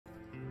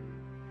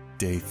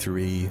Day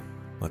 3,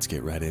 let's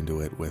get right into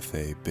it with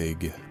a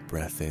big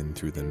breath in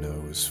through the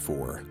nose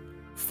for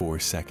 4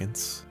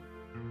 seconds.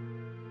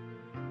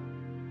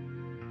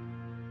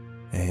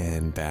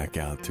 And back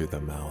out through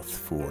the mouth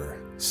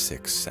for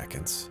 6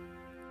 seconds.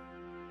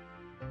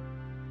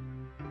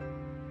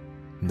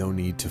 No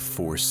need to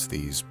force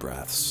these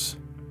breaths.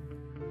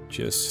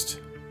 Just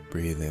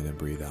breathe in and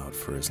breathe out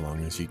for as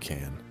long as you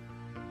can.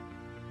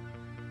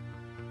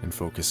 And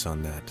focus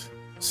on that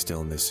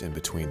stillness in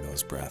between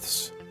those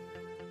breaths.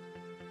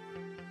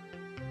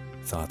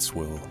 Thoughts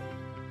will,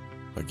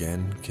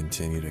 again,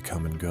 continue to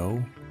come and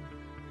go,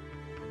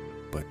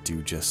 but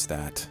do just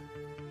that.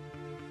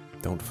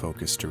 Don't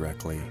focus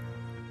directly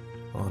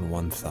on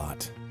one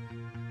thought.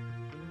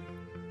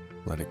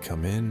 Let it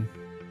come in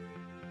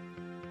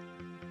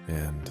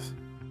and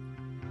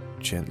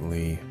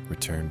gently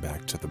return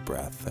back to the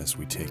breath as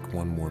we take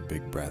one more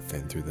big breath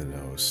in through the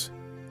nose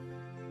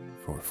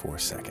for 4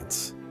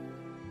 seconds.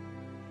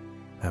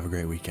 Have a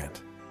great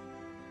weekend.